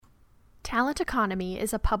Talent Economy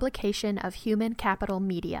is a publication of Human Capital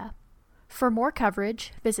Media. For more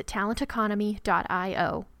coverage, visit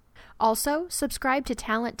talenteconomy.io. Also, subscribe to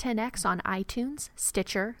Talent10x on iTunes,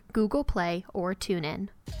 Stitcher, Google Play, or TuneIn.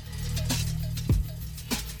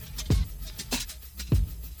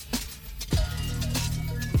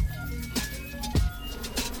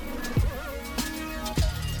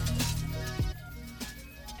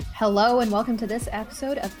 Hello and welcome to this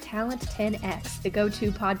episode of Talent10x, the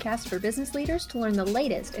go-to podcast for business leaders to learn the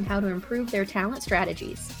latest in how to improve their talent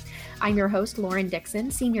strategies. I'm your host, Lauren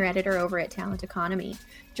Dixon, Senior Editor over at Talent Economy.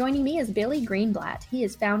 Joining me is Billy Greenblatt. He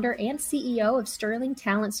is founder and CEO of Sterling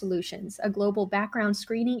Talent Solutions, a global background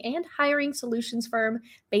screening and hiring solutions firm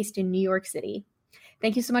based in New York City.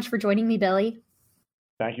 Thank you so much for joining me, Billy.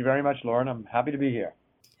 Thank you very much, Lauren. I'm happy to be here.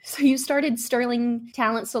 So you started Sterling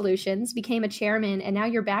Talent Solutions, became a chairman, and now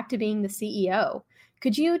you're back to being the CEO.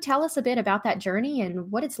 Could you tell us a bit about that journey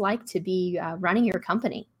and what it's like to be running your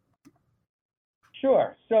company?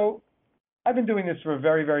 Sure. So I've been doing this for a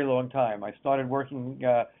very, very long time. I started working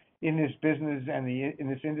in this business and in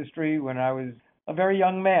this industry when I was a very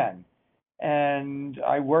young man. And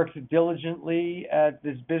I worked diligently at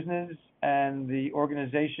this business and the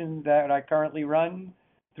organization that I currently run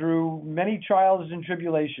through many trials and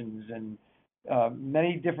tribulations and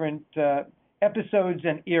many different episodes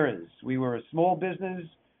and eras. We were a small business.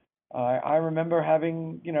 I remember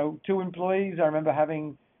having, 2 employees. I remember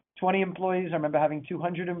having 20 employees. I remember having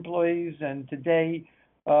 200 employees. And today,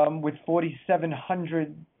 with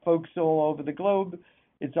 4,700 folks all over the globe,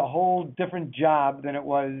 it's a whole different job than it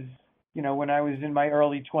was, when I was in my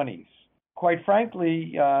early 20s. Quite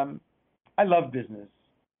frankly, I love business.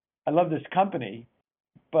 I love this company.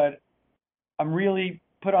 But I'm really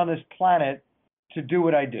put on this planet to do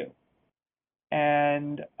what I do.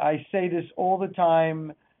 And I say this all the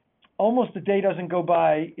time. Almost a day doesn't go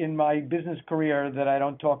by in my business career that I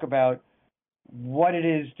don't talk about what it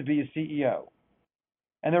is to be a CEO.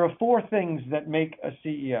 And there are 4 things that make a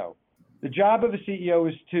CEO. The job of a CEO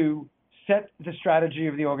is to set the strategy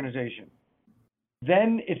of the organization.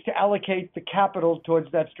 Then it's to allocate the capital towards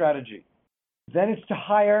that strategy. Then it's to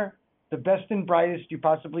hire the best and brightest you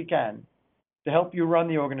possibly can to help you run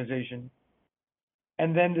the organization.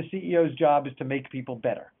 And then the CEO's job is to make people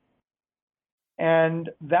better. And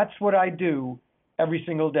that's what I do every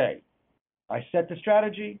single day. I set the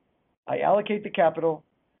strategy, I allocate the capital,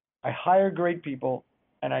 I hire great people,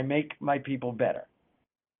 and I make my people better.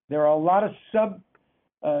 There are a lot of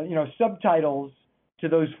subtitles to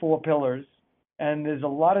those 4 pillars, and there's a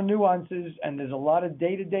lot of nuances, and there's a lot of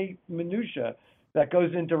day-to-day minutia that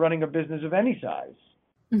goes into running a business of any size,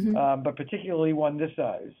 but particularly one this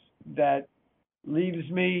size, that leaves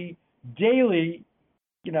me daily,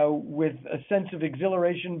 with a sense of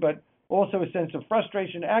exhilaration, but also a sense of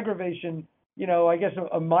frustration, aggravation, I guess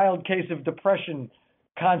a mild case of depression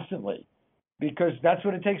constantly, because that's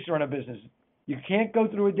what it takes to run a business. You can't go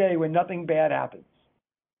through a day when nothing bad happens.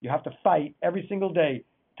 You have to fight every single day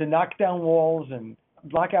to knock down walls and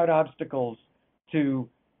block out obstacles to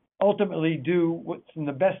ultimately do what's in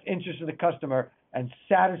the best interest of the customer and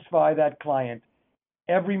satisfy that client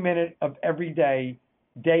every minute of every day,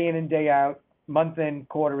 day in and day out, month in,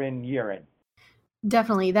 quarter in, year in.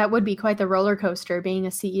 Definitely. That would be quite the roller coaster, being a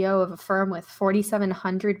CEO of a firm with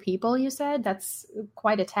 4,700 people, you said. That's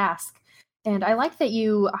quite a task. And I like that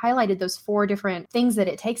you highlighted those 4 different things that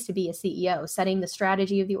it takes to be a CEO: setting the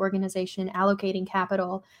strategy of the organization, allocating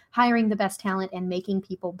capital, hiring the best talent, and making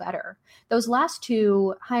people better. Those last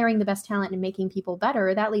 2, hiring the best talent and making people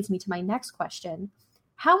better, that leads me to my next question.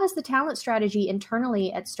 How has the talent strategy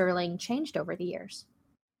internally at Sterling changed over the years?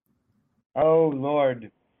 Oh,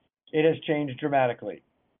 Lord, it has changed dramatically.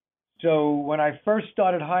 So when I first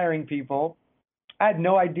started hiring people, I had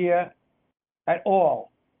no idea at all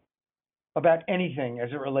about anything as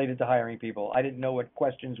it related to hiring people. I didn't know what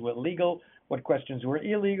questions were legal, what questions were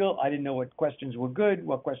illegal. I didn't know what questions were good,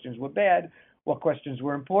 what questions were bad, what questions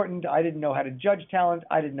were important. I didn't know how to judge talent.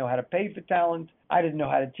 I didn't know how to pay for talent. I didn't know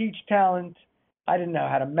how to teach talent. I didn't know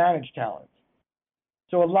how to manage talent.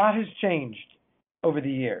 So a lot has changed over the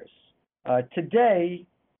years. Today,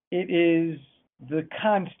 it is the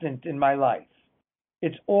constant in my life.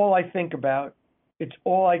 It's all I think about. It's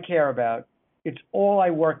all I care about. It's all I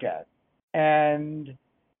work at. And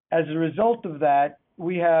as a result of that,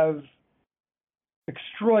 we have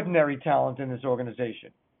extraordinary talent in this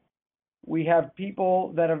organization. We have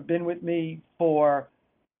people that have been with me for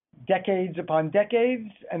decades upon decades,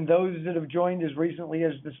 and those that have joined as recently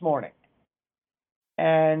as this morning.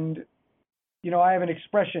 And, I have an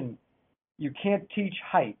expression, you can't teach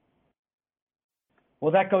height.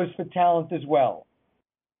 Well, that goes for talent as well.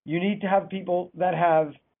 You need to have people that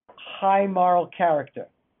have high moral character.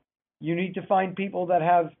 You need to find people that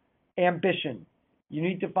have ambition. You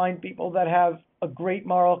need to find people that have a great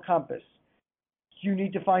moral compass. You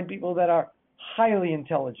need to find people that are highly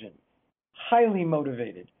intelligent, highly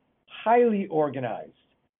motivated, highly organized.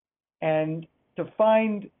 And to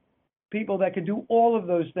find people that can do all of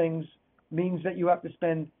those things means that you have to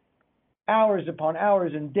spend hours upon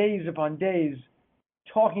hours and days upon days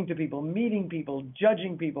talking to people, meeting people,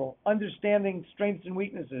 judging people, understanding strengths and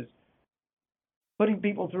weaknesses, putting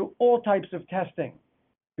people through all types of testing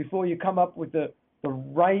before you come up with the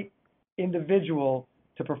right individual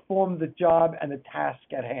to perform the job and the task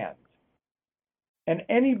at hand. And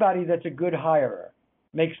anybody that's a good hirer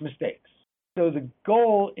makes mistakes. So the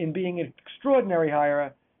goal in being an extraordinary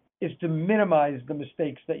hirer is to minimize the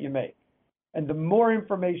mistakes that you make. And the more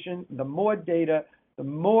information, the more data, the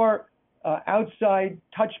more outside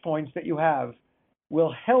touch points that you have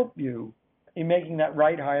will help you in making that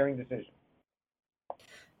right hiring decision.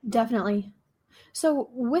 Definitely. So,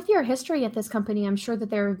 with your history at this company, I'm sure that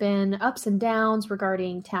there have been ups and downs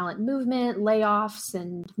regarding talent movement, layoffs,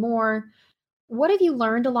 and more. What have you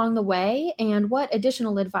learned along the way, and what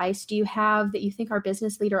additional advice do you have that you think our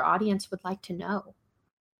business leader audience would like to know?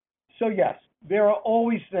 So, yes, there are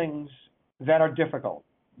always things that are difficult.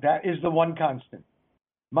 That is the one constant.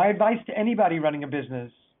 My advice to anybody running a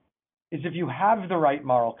business is if you have the right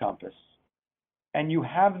moral compass and you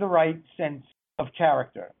have the right sense of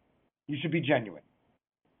character, you should be genuine.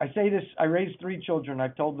 I say this, I raised 3 children.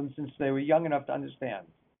 I've told them since they were young enough to understand.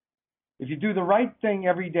 If you do the right thing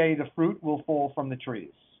every day, the fruit will fall from the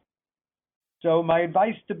trees. So my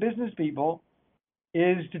advice to business people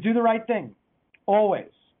is to do the right thing,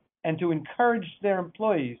 always, and to encourage their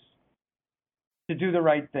employees to do the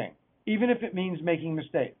right thing, even if it means making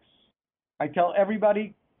mistakes. I tell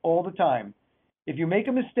everybody all the time, if you make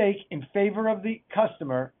a mistake in favor of the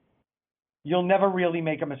customer, you'll never really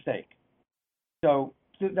make a mistake. So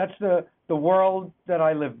that's the world that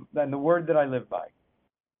I live, and the word that I live by.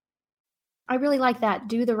 I really like that.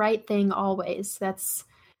 Do the right thing always. That's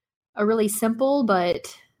a really simple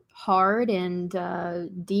but hard and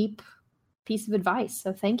deep piece of advice.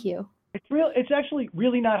 So thank you. It's actually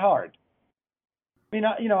really not hard. I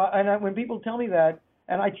mean, when people tell me that,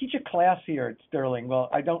 and I teach a class here at Sterling. Well,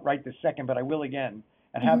 I don't right this second, but I will again,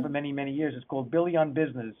 and have for many, many years. It's called Billy on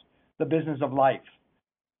Business, the Business of Life.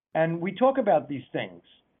 And we talk about these things.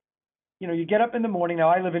 You know, you get up in the morning. Now,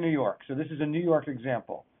 I live in New York, so this is a New York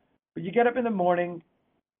example. But you get up in the morning,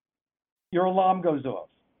 your alarm goes off.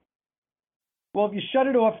 Well, if you shut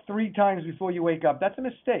it off 3 times before you wake up, that's a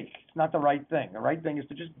mistake. It's not the right thing. The right thing is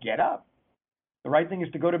to just get up. The right thing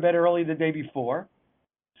is to go to bed early the day before,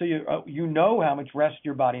 so you know how much rest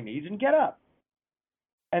your body needs, and get up.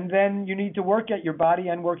 And then you need to work at your body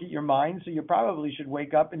and work at your mind, so you probably should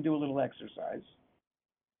wake up and do a little exercise.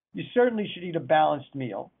 You certainly should eat a balanced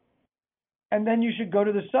meal. And then you should go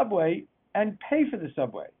to the subway and pay for the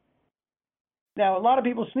subway. Now, a lot of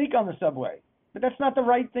people sneak on the subway, but that's not the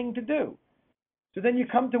right thing to do. So then you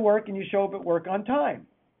come to work and you show up at work on time.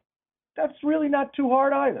 That's really not too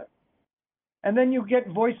hard either. And then you get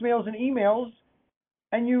voicemails and emails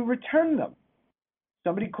and you return them.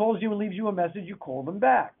 Somebody calls you and leaves you a message, you call them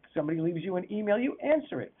back. Somebody leaves you an email, you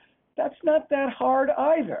answer it. That's not that hard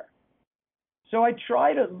either. So I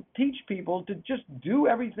try to teach people to just do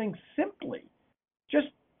everything simply. Just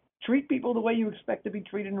treat people the way you expect to be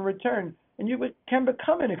treated in return, and you can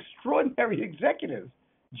become an extraordinary executive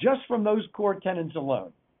just from those core tenets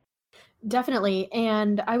alone. Definitely.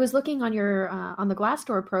 And I was looking on your on the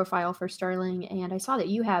Glassdoor profile for Sterling, and I saw that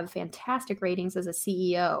you have fantastic ratings as a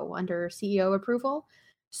CEO under CEO approval.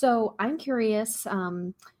 So I'm curious.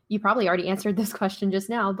 You probably already answered this question just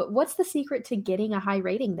now, but what's the secret to getting a high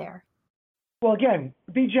rating there? Well, again,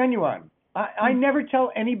 be genuine. I never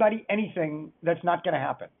tell anybody anything that's not going to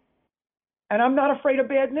happen. And I'm not afraid of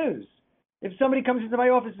bad news. If somebody comes into my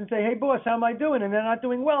office and say, hey, boss, how am I doing? And they're not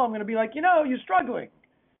doing well, I'm going to be like, you're struggling.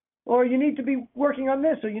 Or you need to be working on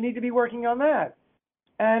this, or you need to be working on that.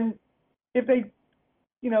 And if they,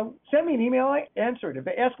 send me an email, I answer it. If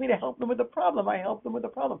they ask me to help them with a problem, I help them with a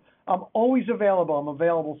problem. I'm always available. I'm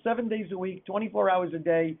available 7 days a week, 24 hours a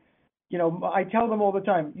day. I tell them all the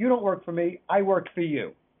time, you don't work for me, I work for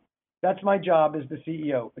you. That's my job as the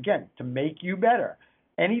CEO. Again, to make you better.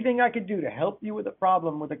 Anything I could do to help you with a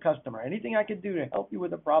problem with a customer, anything I could do to help you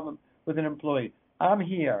with a problem with an employee, I'm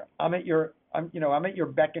here. I'm at your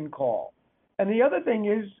beck and call. And the other thing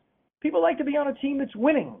is, people like to be on a team that's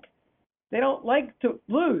winning. They don't like to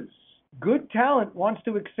lose. Good talent wants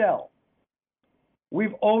to excel.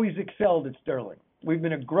 We've always excelled at Sterling. We've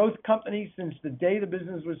been a growth company since the day the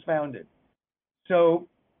business was founded. So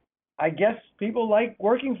I guess people like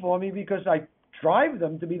working for me because I drive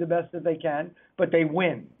them to be the best that they can, but they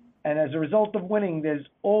win. And as a result of winning, there's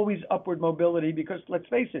always upward mobility because, let's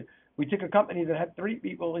face it, we took a company that had 3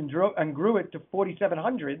 people and grew it to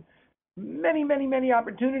 4,700. Many, many, many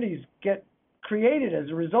opportunities get created as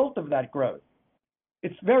a result of that growth.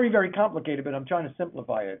 It's very, very complicated, but I'm trying to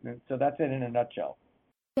simplify it. And so that's it in a nutshell.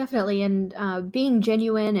 Definitely. And being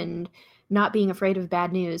genuine and not being afraid of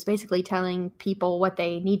bad news, basically telling people what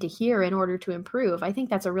they need to hear in order to improve. I think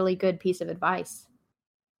that's a really good piece of advice.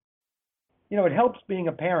 It helps being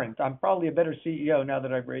a parent. I'm probably a better CEO now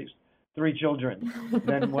that I've raised 3 children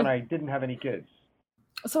than when I didn't have any kids.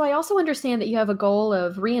 So I also understand that you have a goal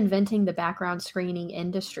of reinventing the background screening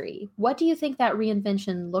industry. What do you think that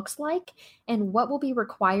reinvention looks like, and what will be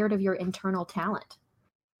required of your internal talent?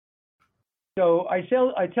 So I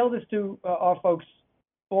tell this to our folks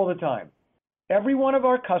all the time. Every one of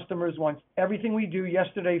our customers wants everything we do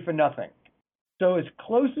yesterday for nothing. So as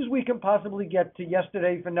close as we can possibly get to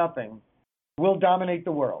yesterday for nothing, we'll dominate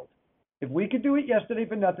the world. If we could do it yesterday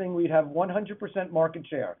for nothing, we'd have 100% market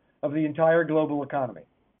share of the entire global economy.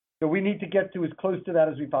 So we need to get to as close to that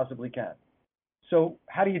as we possibly can. So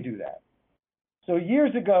how do you do that? So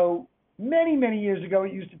years ago, many, many years ago,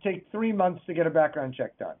 it used to take 3 months to get a background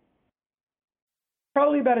check done.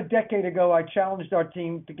 Probably about a decade ago, I challenged our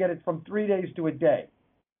team to get it from 3 days to a day.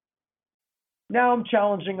 Now I'm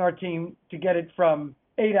challenging our team to get it from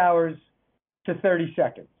 8 hours to 30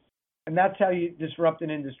 seconds. And that's how you disrupt an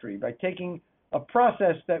industry, by taking a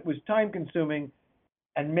process that was time consuming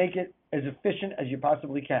and make it as efficient as you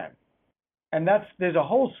possibly can. And there's a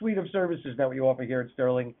whole suite of services that we offer here at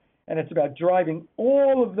Sterling, and it's about driving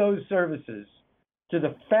all of those services to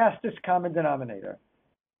the fastest common denominator.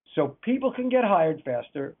 So people can get hired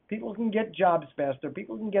faster, people can get jobs faster,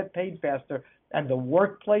 people can get paid faster, and the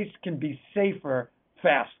workplace can be safer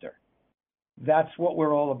faster. That's what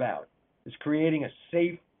we're all about, is creating a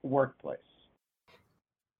safe workplace.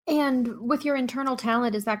 And with your internal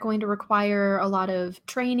talent, is that going to require a lot of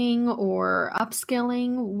training or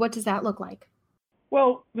upskilling? What does that look like?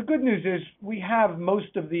 Well, the good news is we have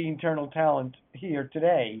most of the internal talent here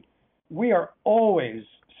today. We are always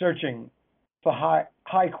searching for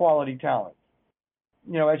high quality talent.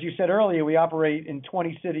 As you said earlier, we operate in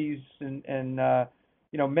 20 cities and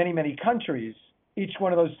many, many countries. Each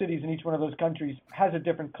one of those cities and each one of those countries has a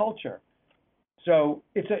different culture. So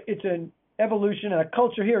it's an evolution and a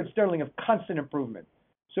culture here at Sterling of constant improvement.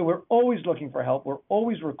 So we're always looking for help. We're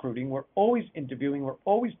always recruiting. We're always interviewing. We're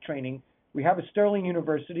always training. We have a Sterling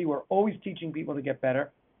University. We're always teaching people to get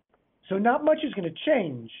better. So not much is going to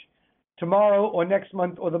change tomorrow or next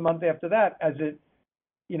month or the month after that as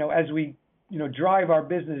we drive our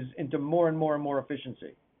business into more and more and more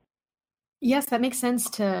efficiency. Yes, that makes sense.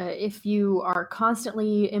 If you are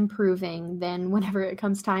constantly improving, then whenever it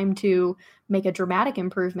comes time to make a dramatic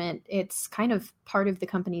improvement, it's kind of part of the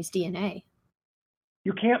company's DNA.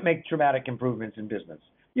 You can't make dramatic improvements in business.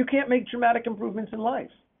 You can't make dramatic improvements in life.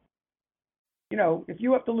 If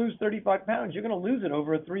you have to lose 35 pounds, you're going to lose it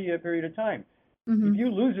over a 3-year period of time. Mm-hmm. If you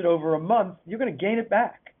lose it over a month, you're going to gain it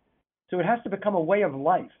back. So it has to become a way of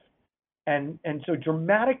life. And so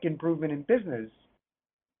dramatic improvement in business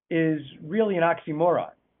is really an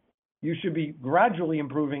oxymoron. You should be gradually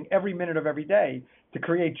improving every minute of every day to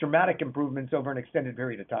create dramatic improvements over an extended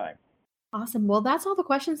period of time. Awesome. Well, that's all the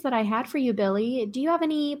questions that I had for you, Billy. Do you have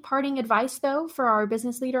any parting advice, though, for our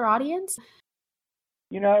business leader audience?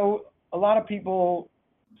 A lot of people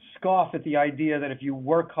scoff at the idea that if you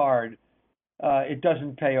work hard, it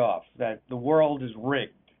doesn't pay off, that the world is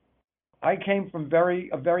rigged. I came from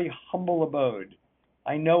a very humble abode.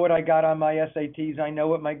 I know what I got on my SATs. I know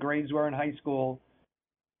what my grades were in high school.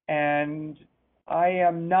 And I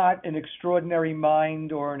am not an extraordinary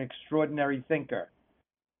mind or an extraordinary thinker.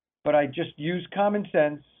 But I just use common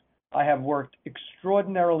sense. I have worked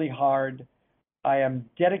extraordinarily hard. I am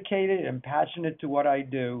dedicated and passionate to what I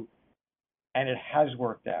do, and it has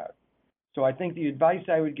worked out. So I think the advice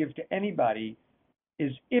I would give to anybody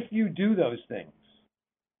is if you do those things,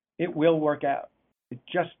 it will work out. It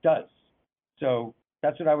just does. So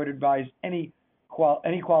that's what I would advise any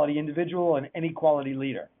quality individual and any quality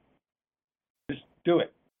leader. Just do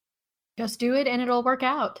it. Just do it and it'll work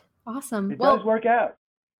out. Awesome. It does work out.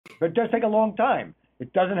 But it does take a long time.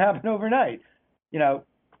 It doesn't happen overnight.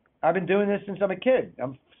 I've been doing this since I'm a kid.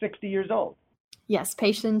 I'm 60 years old. Yes,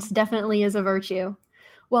 patience definitely is a virtue.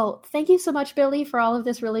 Well, thank you so much, Billy, for all of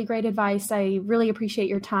this really great advice. I really appreciate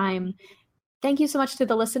your time. Thank you so much to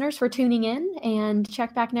the listeners for tuning in, and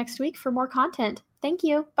check back next week for more content. Thank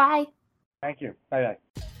you. Bye. Thank you.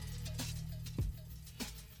 Bye-bye.